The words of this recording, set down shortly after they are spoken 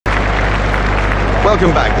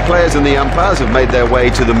Welcome back. The players and the umpires have made their way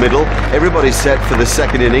to the middle. Everybody's set for the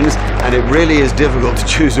second innings, and it really is difficult to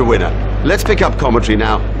choose a winner. Let's pick up commentary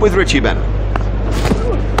now with Richie Bennett.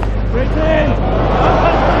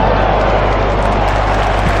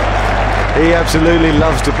 He absolutely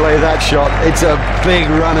loves to play that shot. It's a big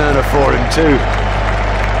run earner for him too.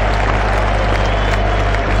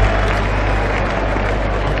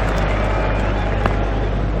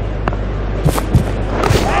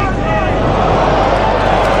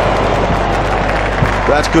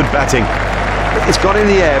 That's good batting. It's got in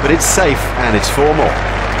the air, but it's safe, and it's 4 more.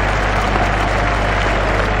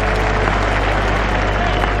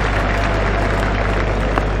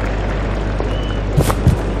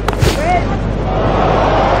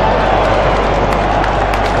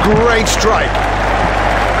 Great strike.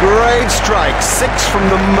 Great strike. 6 from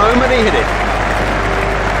the moment he hit it.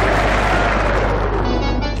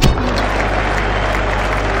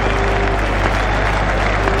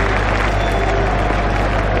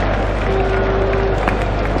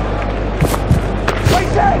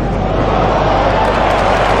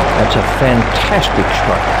 That's a fantastic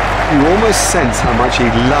strike. You almost sense how much he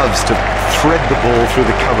loves to thread the ball through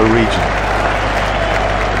the cover region.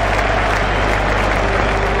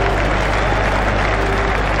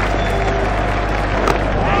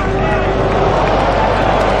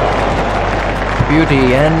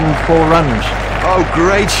 Beauty and 4 runs. Oh,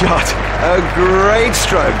 great shot. A great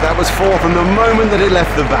stroke. That was 4 from the moment that it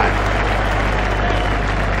left the bat.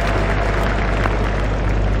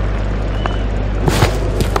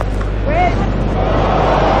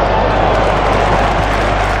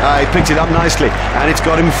 He picked it up nicely, and it's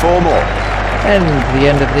got him 4 more. And the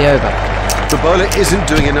end of the over. The bowler isn't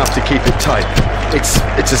doing enough to keep it tight.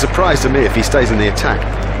 It's a surprise to me if he stays in the attack.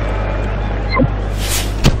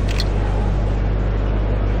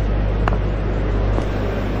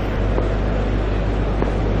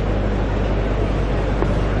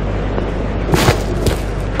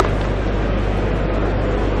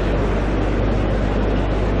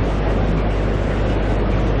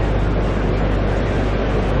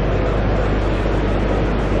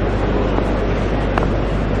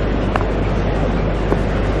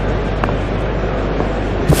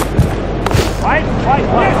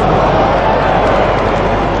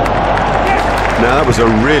 Now that was a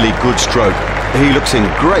really good stroke. He looks in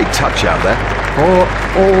great touch out there. 4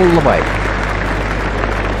 all the way.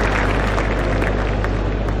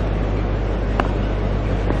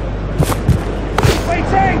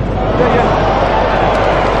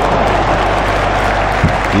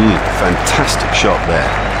 Fantastic shot there.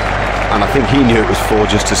 And I think he knew it was 4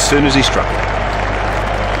 just as soon as he struck it.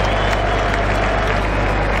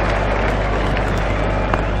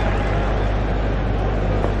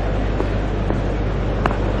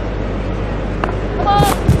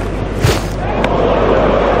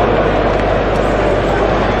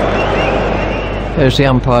 There's the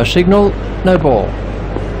umpire signal, no ball.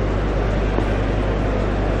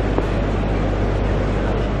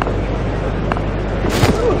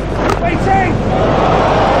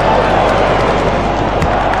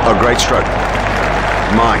 A great stroke.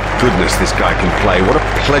 My goodness, this guy can play. What a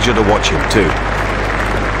pleasure to watch him too.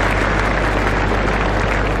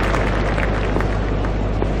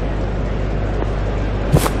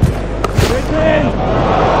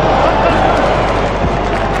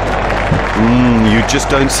 You just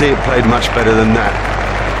don't see it played much better than that.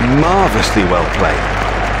 Marvellously well played.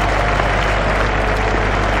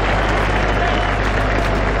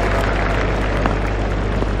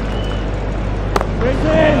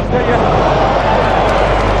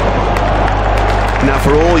 Now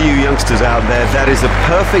for all you youngsters out there, that is a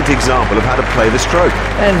perfect example of how to play the stroke.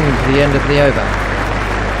 And the end of the over.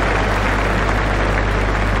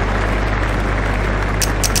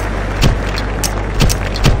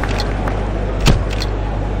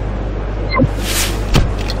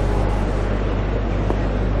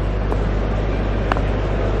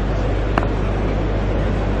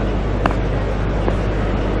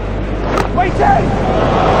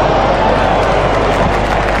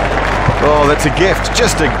 Oh, that's a gift,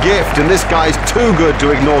 just a gift, and this guy's too good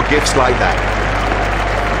to ignore gifts like that.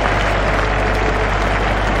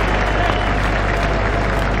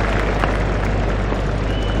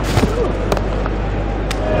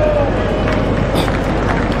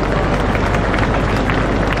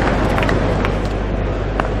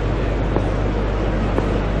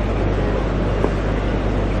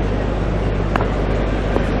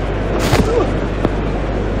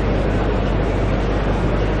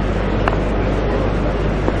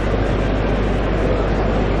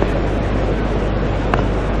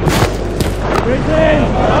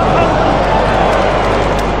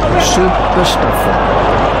 Super stuff.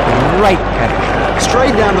 Great catch.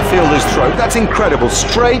 Straight down the fielder's throat. That's incredible.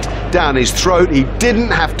 Straight down his throat. He didn't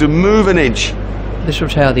have to move an inch. This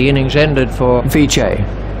was how the innings ended for Vijay.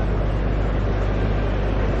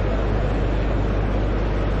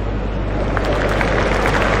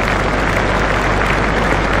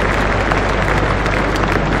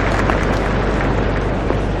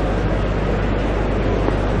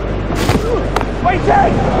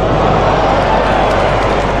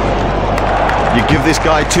 You give this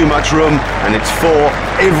guy too much room, and it's 4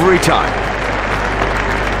 every time.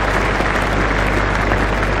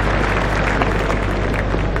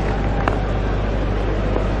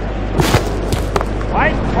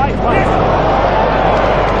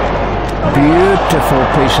 Beautiful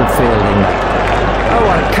piece of fielding. Oh,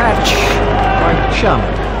 what a catch by Chum.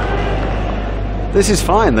 This is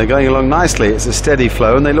fine. They're going along nicely. It's a steady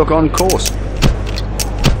flow, and they look on course.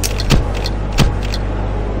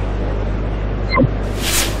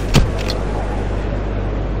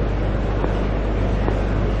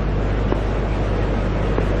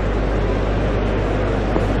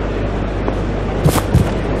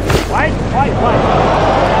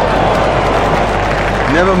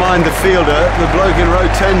 Never mind the fielder, the bloke in row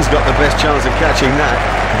 10's got the best chance of catching that.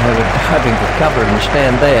 They were diving for cover and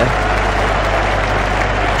stand there.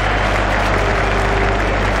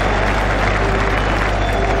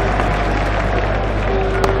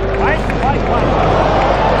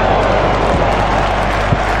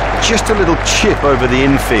 Just a little chip over the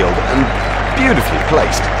infield and beautifully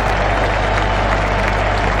placed.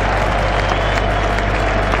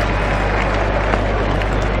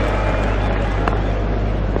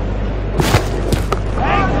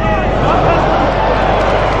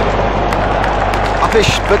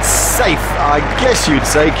 Uppish but safe. I guess you'd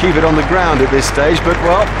say keep it on the ground at this stage, but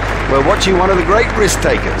well, we're watching one of the great risk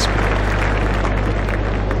takers.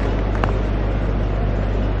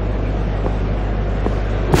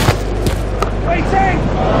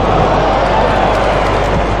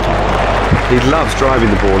 He loves driving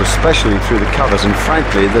the ball, especially through the covers, and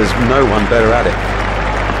frankly, there's no one better at it.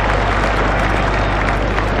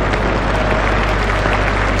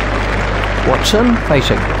 Watson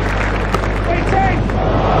facing.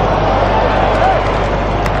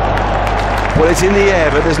 Well, it's in the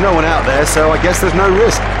air, but there's no one out there, so I guess there's no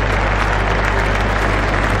risk.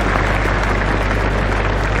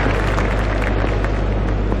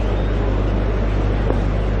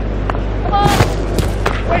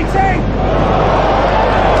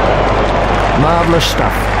 Marvellous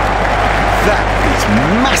stuff. That is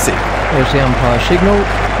massive. There's the umpire signal,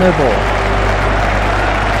 no ball.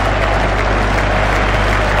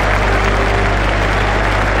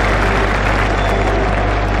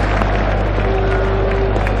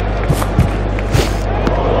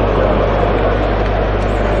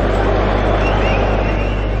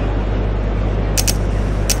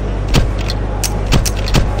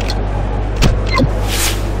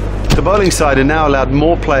 The bowling side are now allowed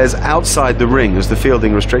more players outside the ring as the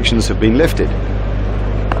fielding restrictions have been lifted.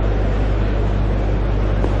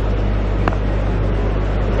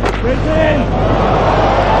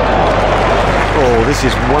 Oh, this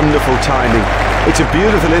is wonderful timing. It's a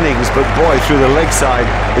beautiful innings, but boy, through the leg side,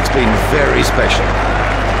 it's been very special.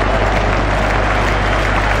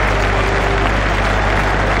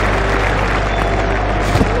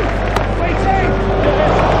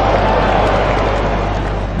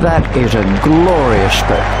 That is a glorious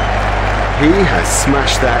stroke. He has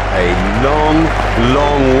smashed that a long,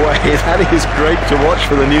 long way. That is great to watch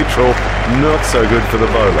for the neutral, not so good for the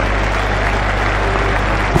bowler.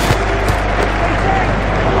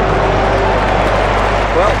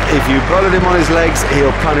 Well, if you bowled him on his legs, he'll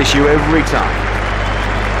punish you every time.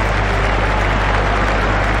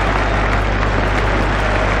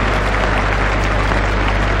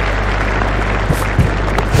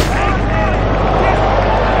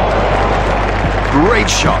 Great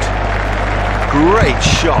shot. Great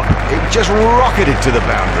shot. It just rocketed to the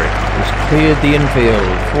boundary. He's cleared the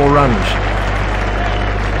infield. 4 runs.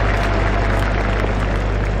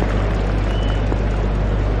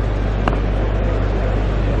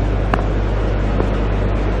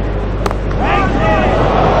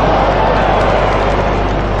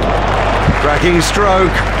 Cracking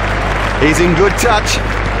stroke. He's in good touch.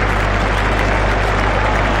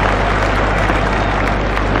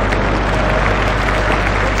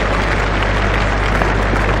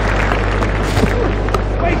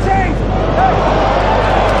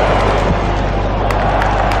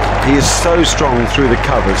 He is so strong through the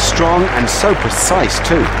covers, strong and so precise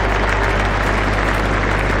too.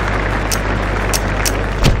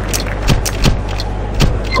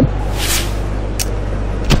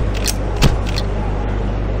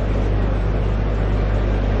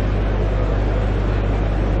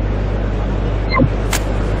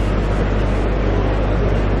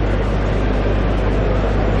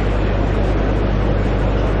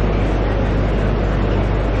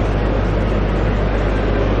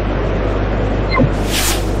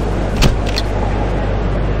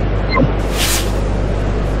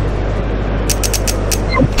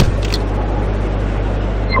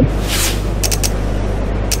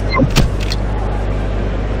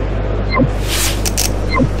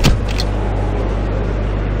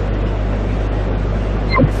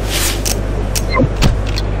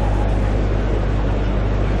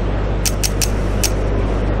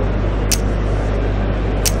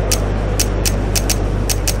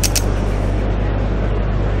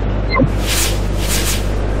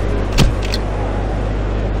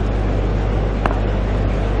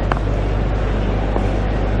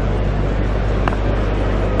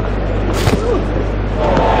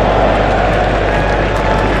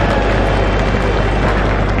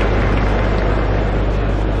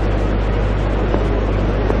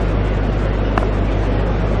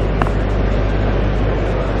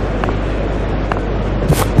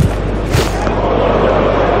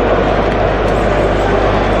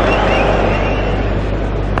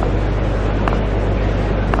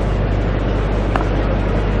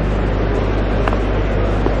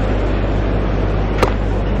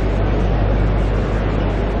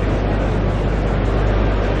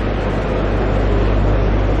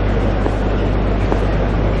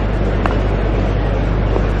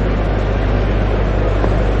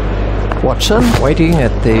 Watson waiting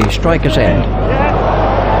at the striker's end.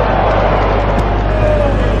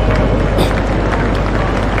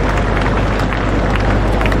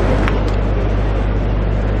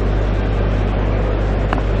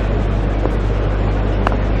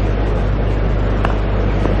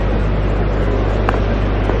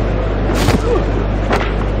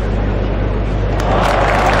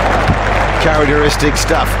 Characteristic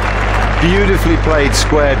stuff. Beautifully played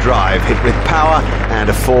square drive, hit with power and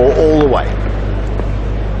a 4 all the way.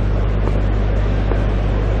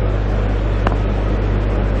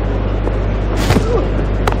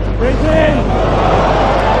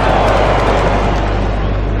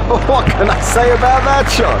 What can I say about that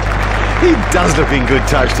shot? He does look in good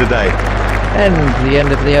touch today. And the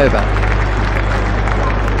end of the over.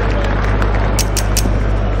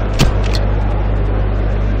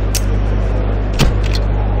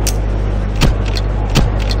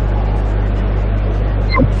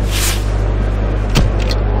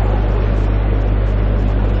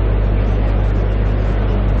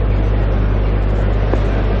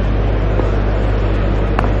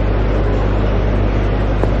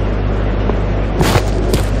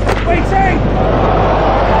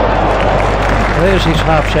 There's his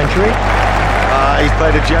half-century. He's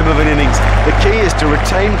played a gem of an innings. The key is to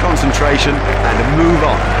retain concentration and to move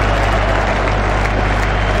on.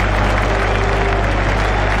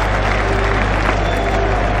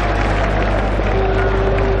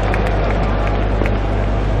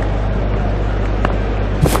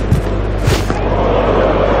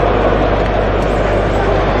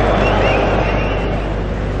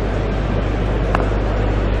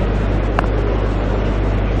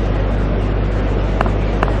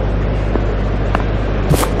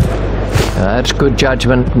 That's good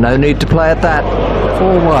judgment. No need to play at that.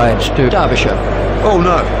 4 wides to Derbyshire. Oh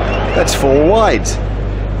no, that's 4 wides.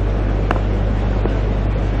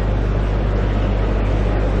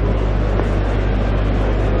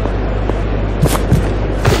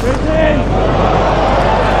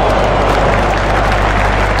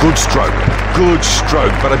 Good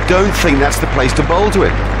stroke, but I don't think that's the place to bowl to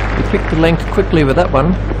him. He picked the length quickly with that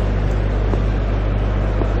one.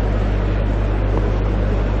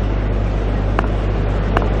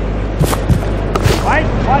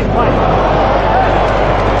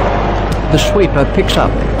 The sweeper picks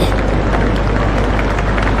up.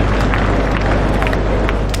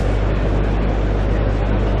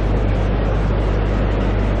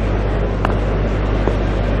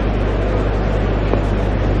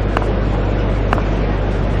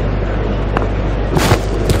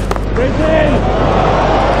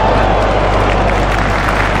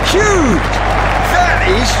 Huge! That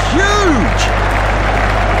is huge!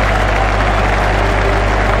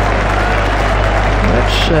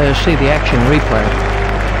 Let's see the action replay.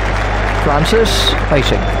 Francis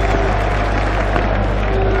facing.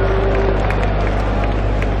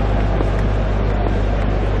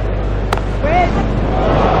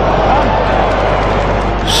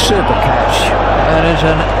 Super catch. That is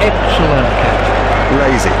an excellent catch.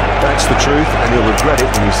 Lazy. That's the truth, and he'll regret it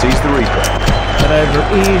when he sees the replay. But over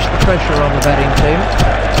ease the pressure on the batting team.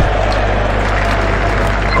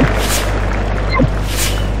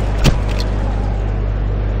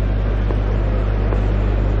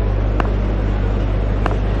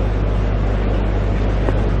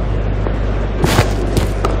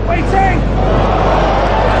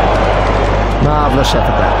 Marvellous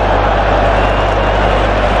effort there.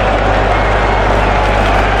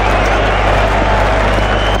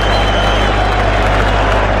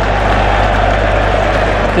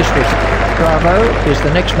 This was Bravo is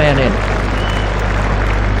the next man in.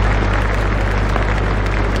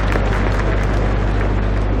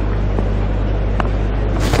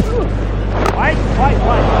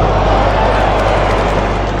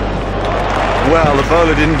 Well, the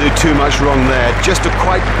bowler didn't do too much wrong there. Just a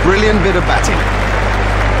quite brilliant bit of batting.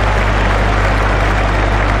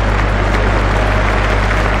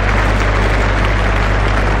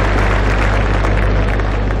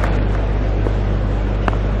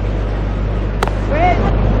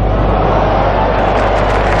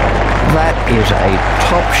 That is a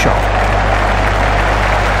top shot.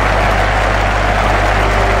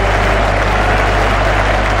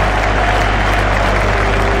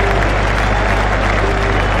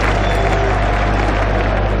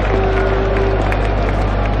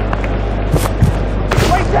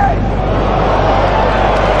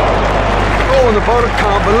 And the bowler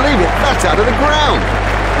can't believe it. That's out of the ground.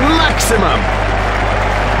 Maximum.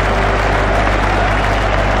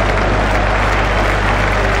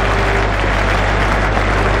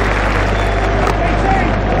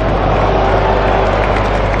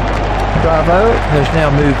 tempo has now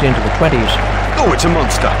moved into the 20s. Oh, it's a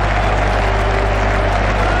monster.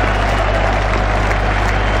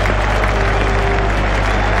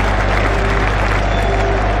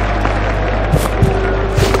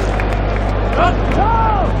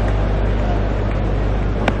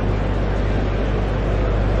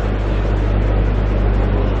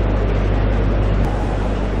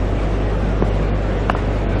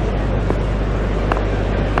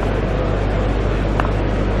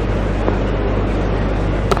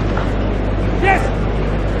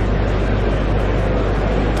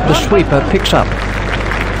 The sweeper picks up.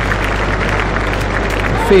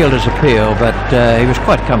 The fielder's appeal, but he was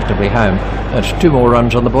quite comfortably home. That's 2 more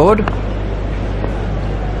runs on the board.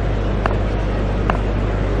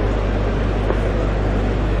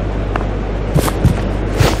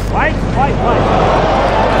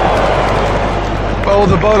 Oh,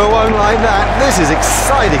 the bowler won't like that. This is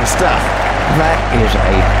exciting stuff. That is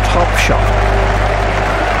a top shot.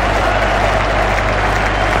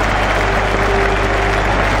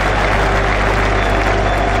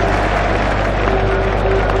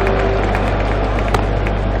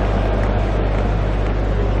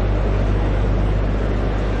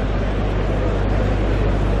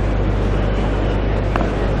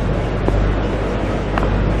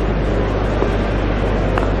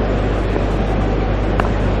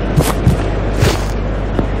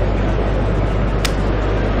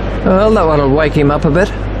 Well, that one will wake him up a bit.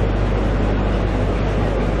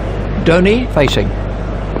 Dhoni facing.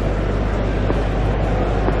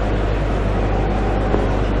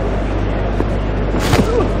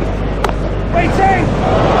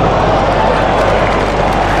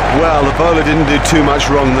 Well, the bowler didn't do too much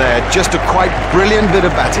wrong there. Just a quite brilliant bit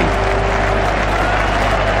of batting.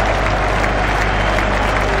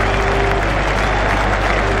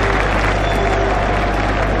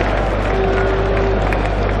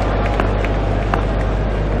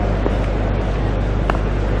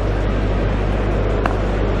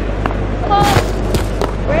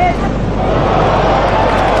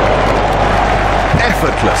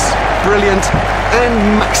 Effortless, brilliant,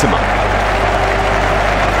 and maximum.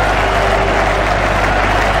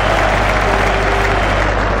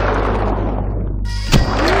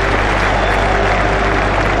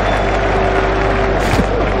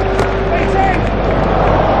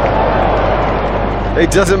 It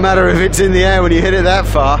doesn't matter if it's in the air when you hit it that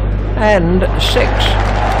far. And 6.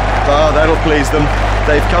 Oh, that'll please them.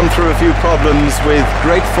 They've come through a few problems with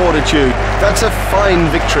great fortitude. That's a fine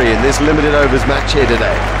victory in this limited overs match here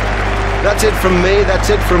today. That's it from me, that's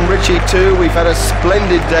it from Richie too. We've had a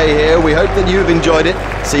splendid day here. We hope that you've enjoyed it.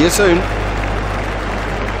 See you soon.